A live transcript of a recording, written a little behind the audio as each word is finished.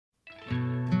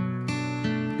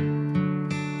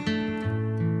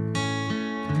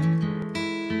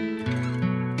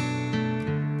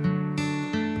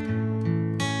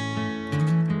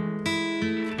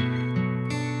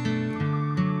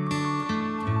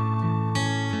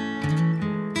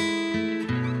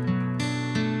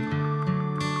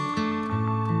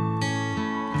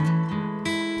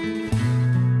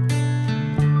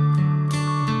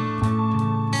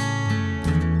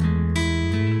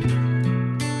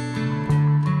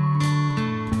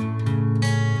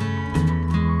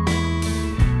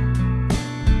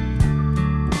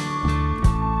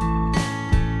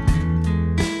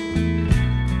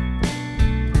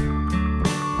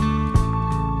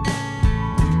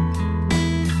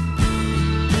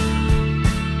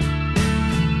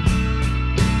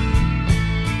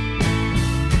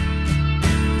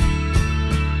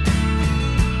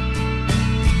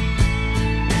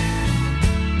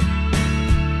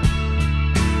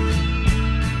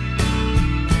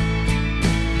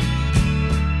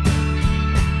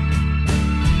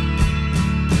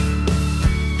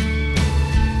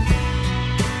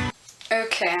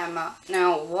Okay, Emma.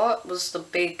 Now, what was the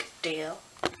big deal?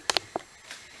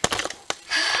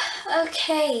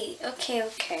 Okay.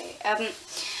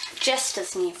 Jess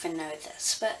doesn't even know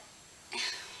this, but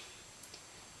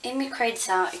Amy Craig's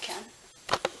out again.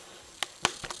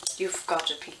 You've got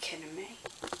to be kidding me.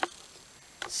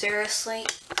 Seriously?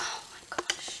 Oh my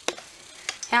gosh.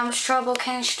 How much trouble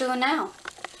can she do now?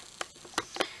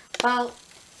 Well,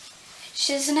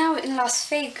 she's now in Las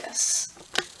Vegas.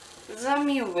 Does that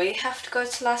mean we have to go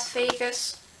to Las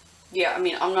Vegas? Yeah, I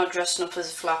mean, I'm not dressing up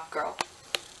as a flap girl.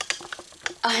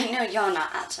 I know you're not,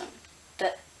 Adam,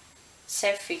 but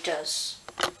Sophie does.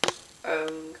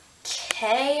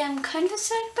 Okay, I'm kind of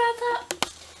sad about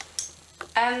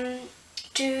that.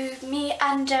 Do me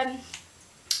and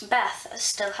Beth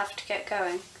still have to get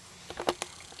going?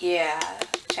 Yeah,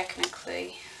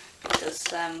 technically, because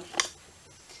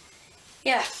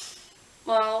yeah.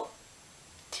 Well,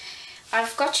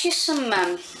 I've got you some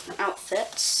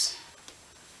outfits.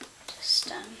 Just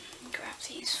grab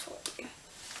these for you.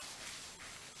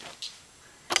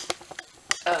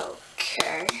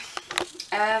 Okay.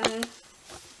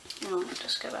 I'll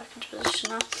just go back into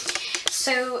position now.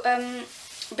 So,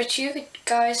 but you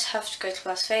guys have to go to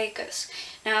Las Vegas.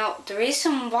 Now, the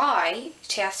reason why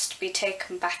it has to be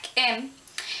taken back in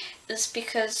is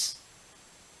because,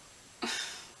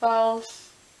 well,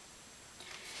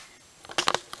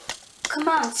 come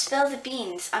on, spill the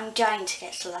beans. I'm dying to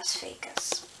get to Las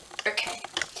Vegas. Okay.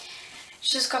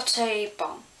 She's got a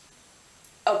bomb.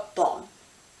 A bomb?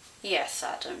 Yes,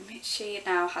 Adam. She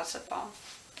now has a bomb.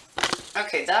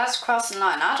 Okay, that's crossing the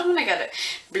line. I don't want to get it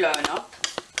blown up.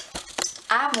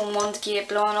 I won't want to get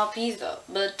blown up either.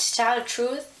 But to tell the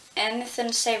truth, anything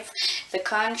to save the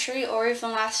country or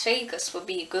even Las Vegas would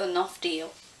be a good enough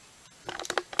deal.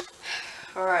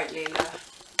 Alright, Leela.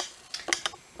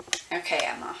 Okay,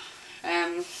 Emma.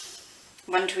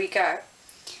 When do we go?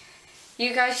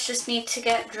 You guys just need to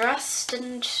get dressed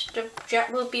and the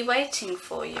jet will be waiting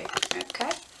for you,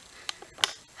 okay?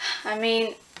 I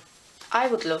mean, I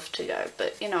would love to go,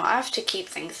 but, you know, I have to keep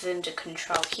things under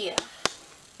control here.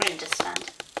 You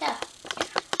understand? Yeah.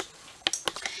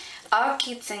 I'll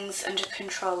keep things under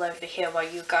control over here while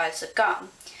you guys are gone.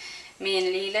 Me and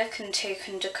Leela can take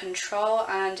under control,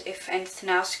 and if anything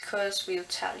else occurs, we'll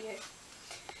tell you.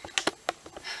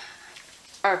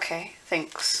 Okay,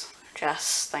 thanks,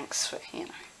 Jess. Thanks for, you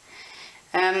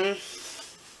know.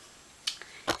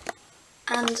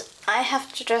 And I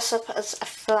have to dress up as a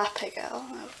flapper girl.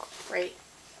 Oh, great.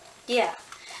 Yeah,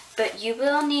 but you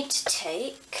will need to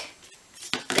take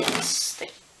this.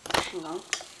 Hang on.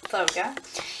 There we go.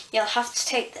 You'll have to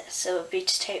take this. It will be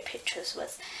to take pictures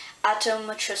with. Adam,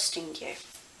 we're trusting you.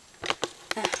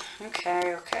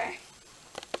 Okay.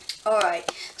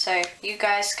 Alright, so you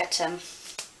guys get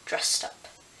dressed up.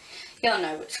 You'll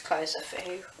know which clothes are for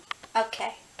who.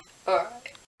 Okay.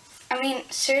 Alright. I mean,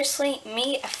 seriously,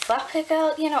 me, a flapper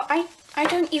girl, you know, I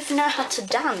don't even know how to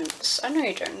dance. I know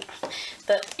you don't.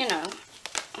 But, you know,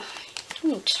 I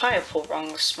didn't type all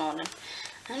wrong this morning.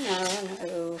 I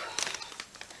know.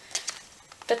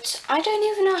 But I don't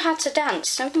even know how to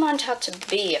dance, never mind how to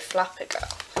be a flapper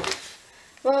girl.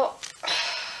 Well,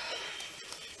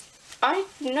 I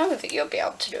know that you'll be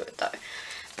able to do it though,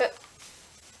 but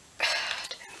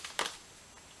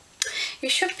you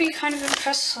should be kind of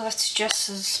impressed that Jess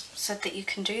has said that you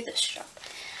can do this job.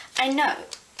 I know,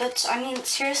 but I mean,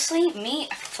 seriously, me,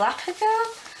 a flapper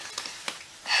girl?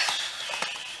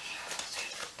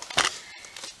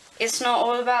 It's not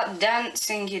all about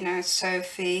dancing, you know,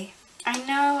 Sophie. I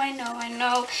know.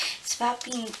 It's about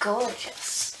being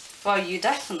gorgeous. Well, you're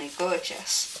definitely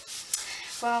gorgeous.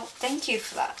 Well, thank you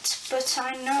for that. But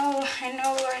I know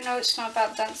it's not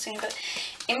about dancing, but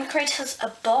Amy Craig has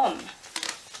a bomb.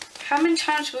 How many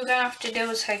times we're going to have to deal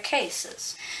with her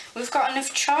cases? We've got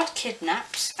enough child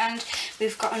kidnaps, and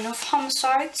we've got enough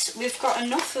homicides. We've got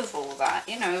enough of all that,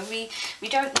 you know. We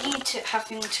don't need to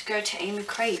having to go to Amy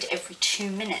Craig every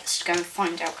 2 minutes to go and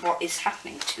find out what is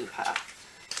happening to her.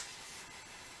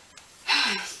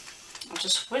 I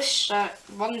just wish that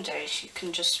one day she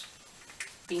can just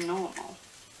be normal.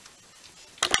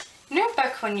 You know,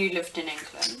 back when you lived in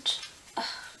England?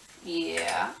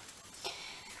 Yeah.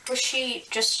 Was she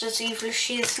just as evil as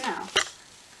she is now?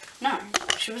 No,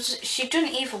 she'd done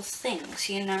evil things,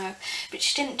 you know, but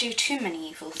she didn't do too many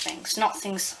evil things. Not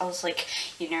things I was like,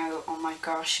 you know, oh my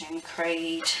gosh, Amy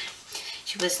Craig.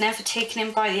 She was never taken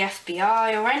in by the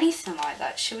FBI or anything like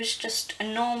that. She was just a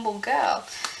normal girl.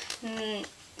 And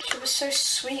she was so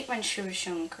sweet when she was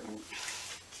younger.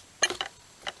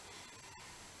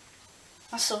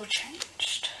 That's all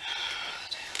changed.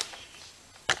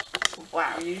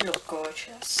 Wow, you look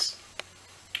gorgeous.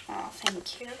 Oh,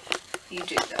 thank you. You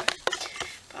do though.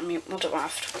 But I mean, what do I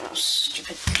have to do?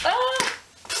 Stupid. Ah!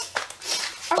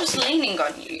 I was leaning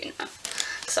on you, you know.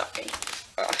 Sorry.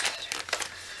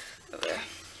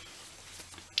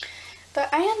 But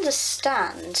I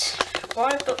understand.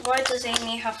 But why does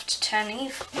Amy have to turn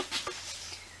evil?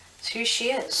 It's who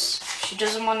she is. She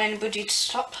doesn't want anybody to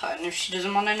stop her, and if she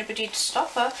doesn't want anybody to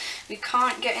stop her, we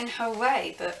can't get in her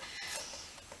way. But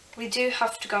we do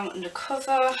have to go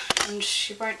undercover, and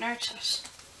she won't notice.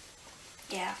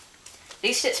 Yeah. At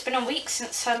least it's been a week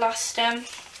since her last,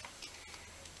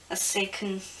 let's say,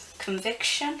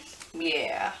 conviction.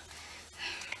 Yeah.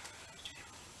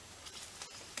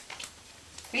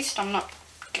 At least I'm not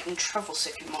getting travel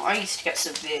sick anymore. I used to get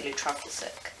severely travel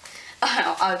sick.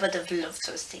 I would have loved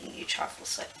to have seen you travel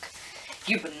sick.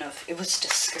 You wouldn't have. It was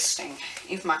disgusting.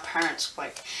 Even my parents were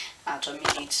like, Adam,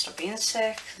 you need to stop being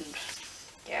sick. And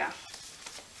yeah.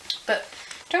 But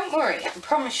don't worry, I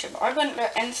promise you, I wouldn't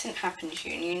let anything happen to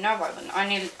you, and you know I wouldn't.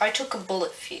 I took a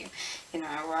bullet for you, you know,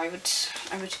 where I would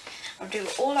do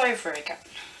it all over again,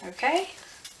 okay?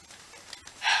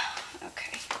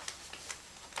 Okay.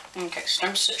 Okay, so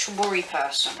I'm such a worry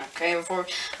person, okay?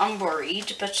 I'm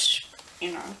worried, but,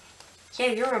 you know, yeah,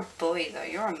 you're a boy, though.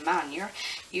 You're a man.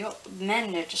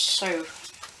 Men are just so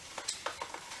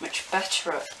much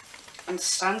better at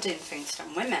understanding things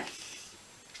than women.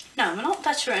 No, we're not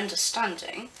better at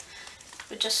understanding.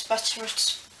 We're just better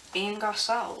at being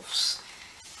ourselves.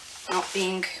 Not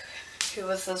being who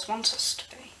others want us to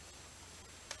be.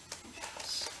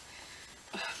 Yes.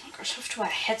 Oh my gosh, I have to wear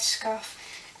a headscarf.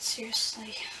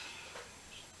 Seriously.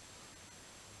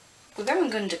 We're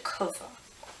going undercover.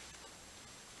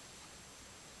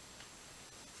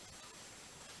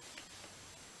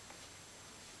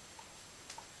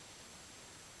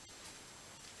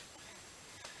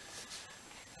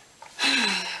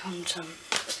 I'm done.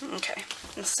 Okay,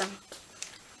 listen.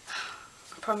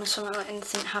 I promise I won't let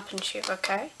anything happen to you,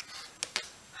 okay?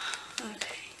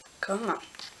 Okay, come on.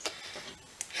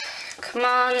 Come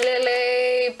on,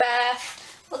 Lily,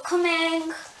 Beth, we're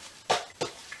coming.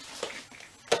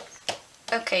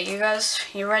 Okay, you guys,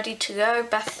 you ready to go?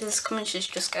 Beth is coming, she's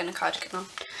just getting a cardigan on.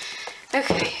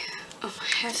 Okay, oh my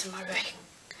hair's in my way.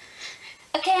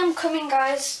 Okay, I'm coming,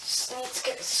 guys. Just need to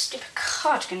get this stupid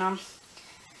cardigan on.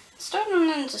 I still don't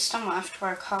understand why I have to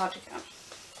wear a cardigan.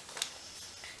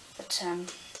 But,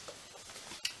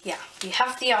 yeah, we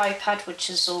have the iPad, which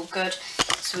is all good,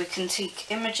 so we can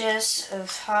take images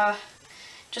of her,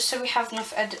 just so we have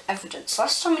enough evidence.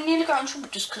 Last time we nearly got in trouble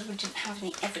just because we didn't have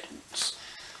any evidence.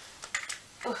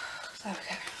 Oh, there we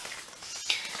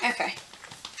go. Okay.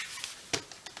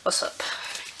 What's up?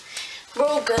 We're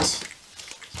all good.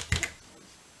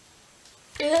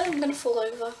 Yeah, I'm gonna fall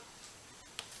over.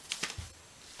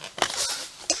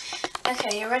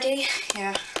 Okay, you ready?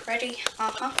 Yeah, ready?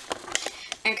 Uh-huh.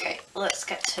 Okay, let's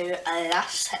get to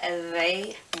Las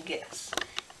Vegas.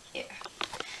 Yeah,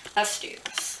 let's do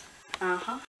this.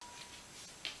 Uh-huh.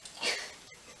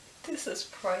 This is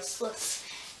priceless.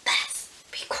 Beth,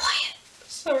 be quiet.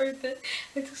 Sorry, but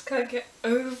I just can't get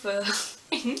over.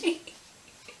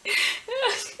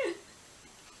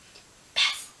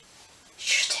 Beth,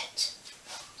 shut it.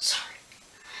 Sorry.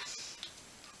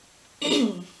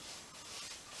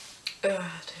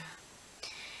 Oh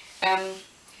dear.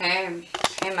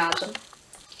 Hey madam.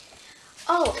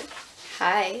 Oh,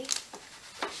 hi.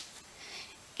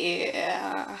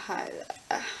 Yeah, hi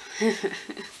there.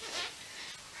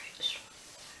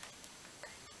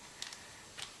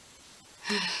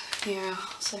 Yeah,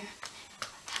 so,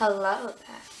 hello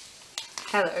there.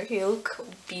 Hello, you look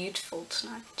beautiful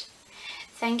tonight.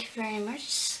 Thank you very much,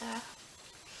 sir.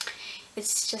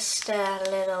 It's just a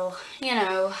little, you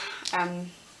know,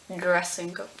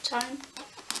 dressing up time.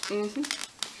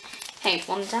 Hey,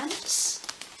 one dance?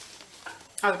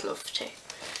 I would love to.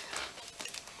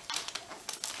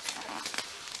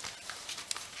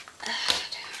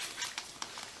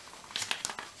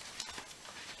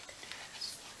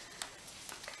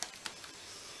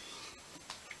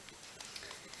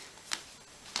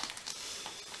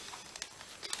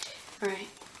 Right.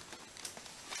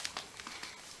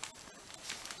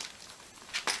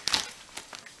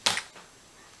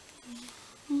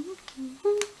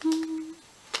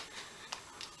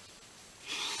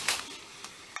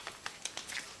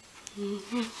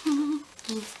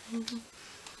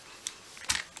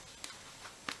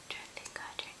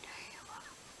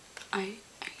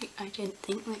 I didn't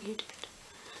think that you did.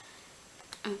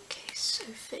 Okay,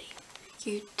 Sophie,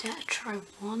 you dare try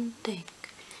one thing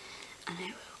and it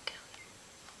will kill you.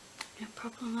 No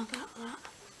problem about that.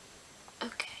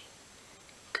 Okay,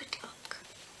 good luck.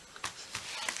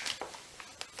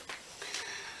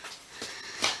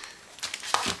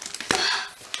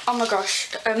 Oh my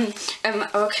gosh.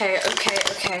 Okay.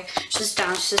 She's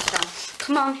down.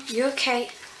 Come on, you okay?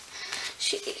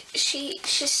 She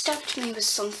stabbed me with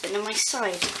something on my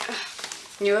side.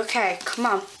 You okay? Come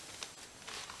on.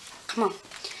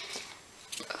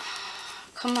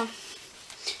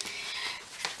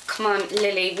 Come on,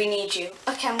 Lily, we need you.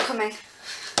 Okay, I'm coming.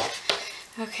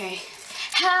 Okay.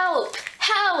 Help!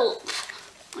 Oh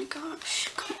my gosh,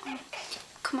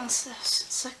 come on sis,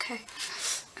 it's okay.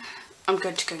 I'm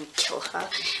going to go and kill her.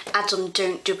 Adam,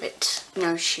 don't do it.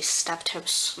 No, she stabbed her with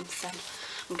something.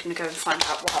 I'm going to go and find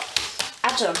out what.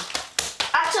 Adam!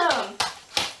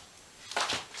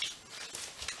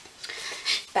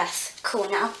 Beth, cool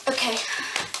now. Okay.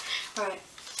 Right.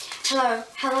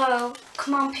 Hello.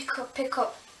 Come on, pick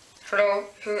up. Hello,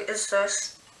 who is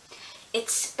this?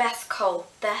 It's Beth Cole.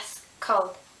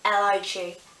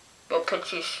 L-I-G. You'll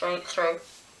put you straight through.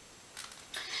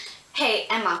 Hey,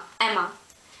 Emma.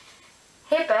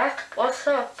 Hey, Beth, what's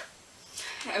up?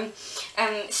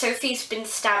 Sophie's been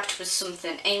stabbed with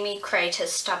something. Amy Craig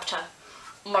has stabbed her.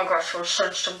 Oh my gosh, we'll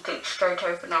send something straight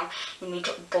over now. We need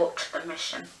to abort the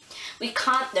mission. We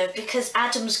can't though, because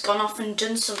Adam's gone off and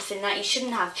done something that he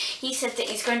shouldn't have. He said that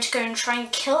he's going to go and try and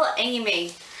kill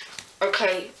Amy.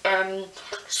 Okay,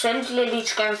 send Lily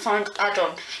to go and find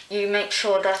Adam. You make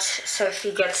sure that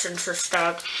Sophie gets into the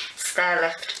stair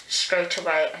lift straight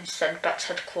away and send back to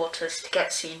headquarters to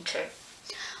get seen to.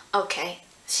 Okay,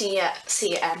 see ya,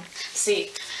 Em. See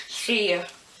ya.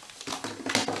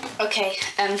 Okay,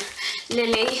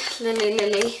 Lily,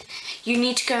 you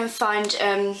need to go and find,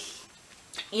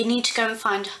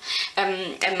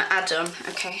 Adam,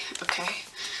 okay.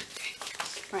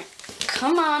 Right,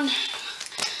 come on.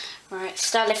 Right,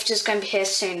 Starlifter's going to be here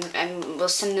soon, and we'll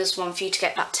send us one for you to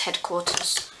get back to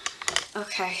headquarters.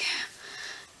 Okay.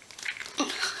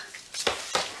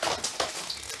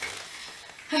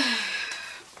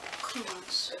 Come on,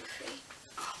 Sophie.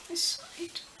 On this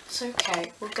side. It's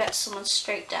okay. We'll get someone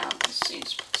straight down as soon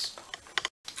as possible.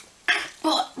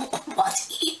 What are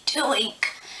you doing?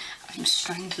 I'm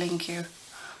strangling you.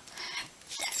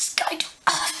 That's kind of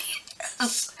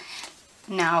obvious.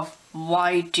 Now,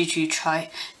 why did you try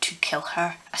to kill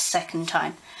her a second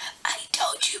time? I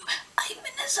told you I'm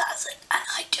an assassin and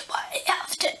I do what I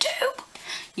have to do.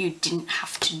 You didn't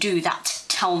have to do that.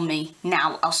 Tell me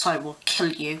now, else I will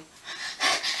kill you.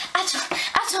 Adam!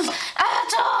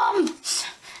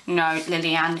 No,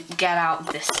 Lillian, get out of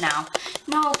this now.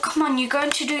 No, come on, you're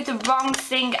going to do the wrong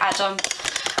thing, Adam.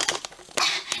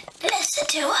 Listen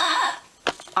to her.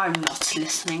 I'm not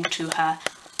listening to her.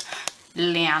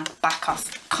 Lillian, back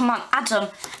off. Come on, Adam,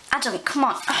 come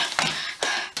on.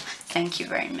 Thank you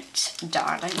very much,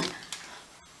 darling.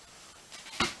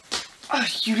 Oh,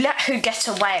 you let her get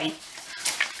away.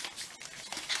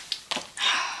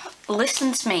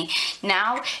 Listen to me.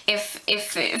 Now, if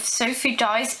Sophie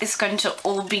dies, it's going to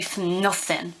all be for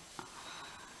nothing.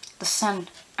 Listen,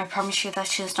 I promise you that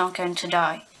she's not going to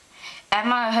die.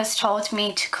 Emma has told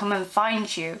me to come and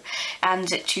find you and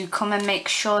to come and make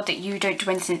sure that you don't do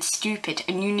anything stupid,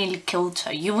 and you nearly killed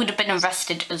her. You would have been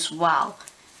arrested as well.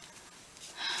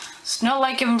 It's not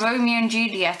like in Romeo and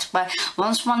Juliet where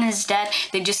once one is dead,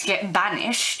 they just get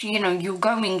banished. You know, you're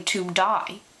going to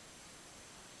die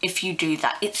if you do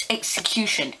that. It's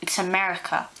execution. It's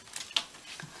America.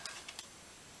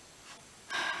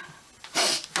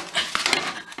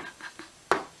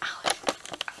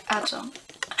 Adam.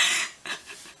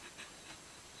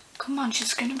 Come on,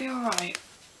 she's gonna be alright.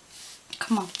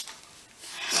 Come on.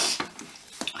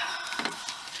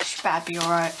 She better be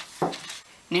alright.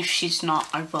 And if she's not,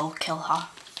 I will kill her.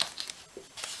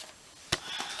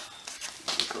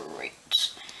 Great.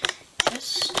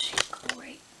 Just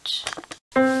great.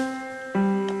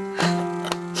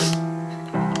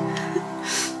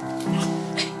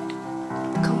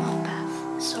 Come on, Beth.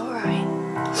 It's alright.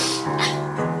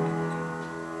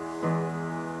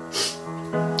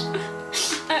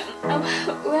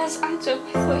 Where's Adam? I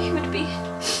thought he would be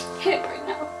here right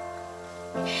now.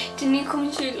 Didn't he come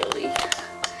to you, Lily?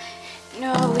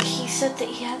 No, he said that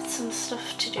he had some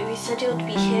stuff to do. He said he would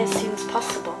be here as soon as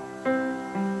possible.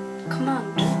 Come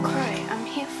on, don't cry. I'm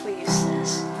here for you,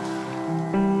 sis.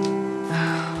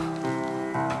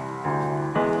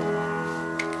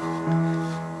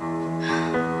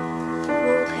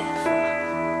 We're all here for.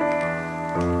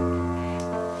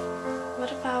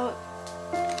 What about...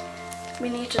 we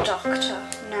need a doctor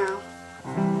now.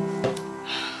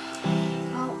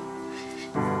 Well,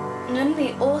 none of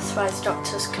the authorised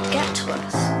doctors could get to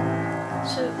us.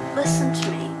 So listen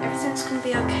to me, everything's going to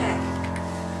be okay.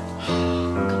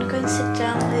 I'm going to go and sit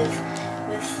down with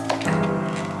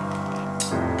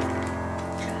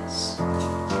Jess.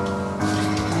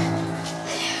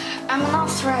 I'm an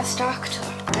authorized doctor.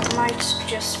 I might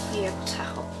just be able to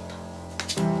help.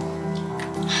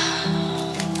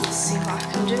 Let's see what I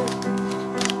can do.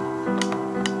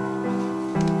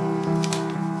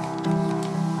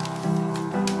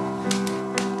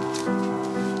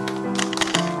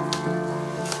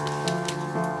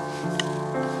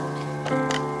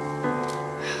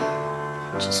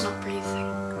 Just not breathing.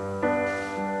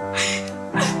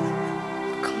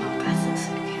 Come on, Beth, it's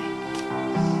okay.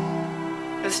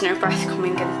 There's no breath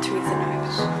coming in through the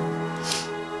nose.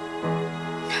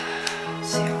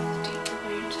 See how deep the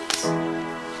wound is.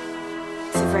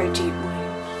 It's a very deep wound.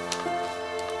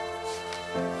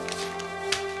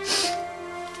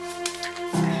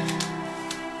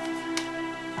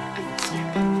 And there's no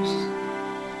pulse.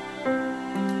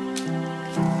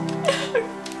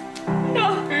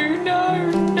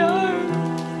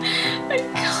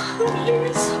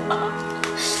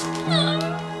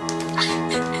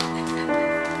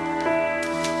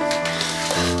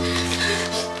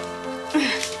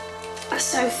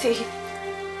 Sophie,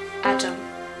 Adam.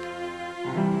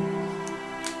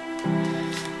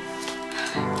 I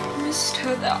promised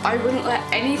her that I wouldn't let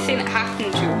anything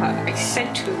happen to her. I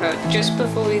said to her just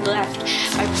before we left,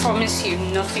 I promise you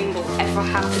nothing will ever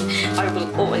happen. I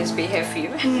will always be here for you.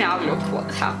 And now look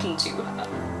what happened to her.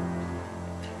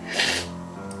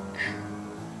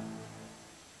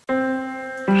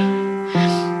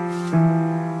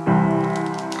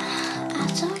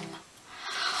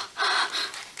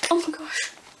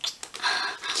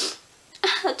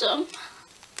 Adam,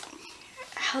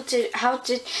 how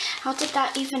did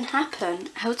that even happen?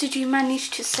 How did you manage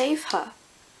to save her?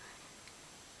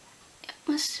 It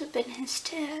must have been his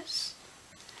tears.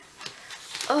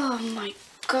 Oh my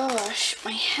gosh,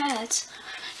 my head.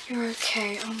 You're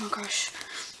okay. Oh my gosh.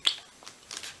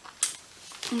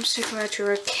 I'm so glad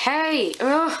you're okay.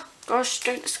 Oh gosh,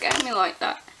 don't scare me like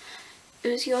that. It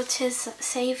was your tears that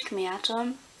saved me,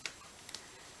 Adam.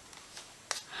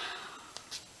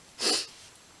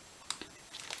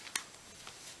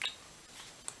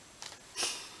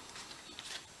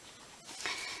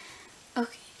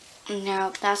 Okay,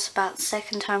 now that's about the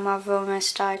second time I've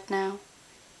almost died now.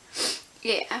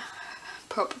 Yeah,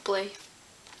 probably.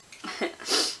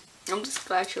 I'm just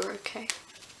glad you're okay.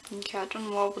 Okay, I don't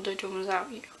know what I would have done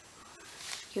without you.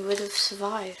 You would have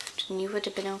survived and you would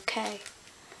have been okay.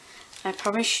 I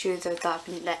promise you though that I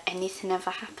wouldn't let anything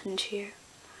ever happen to you.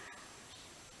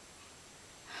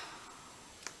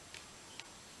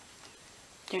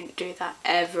 Don't do that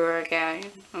ever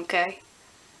again, okay?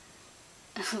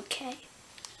 Okay.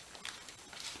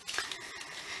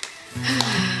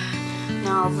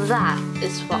 Now that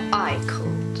is what I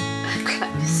called a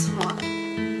close one.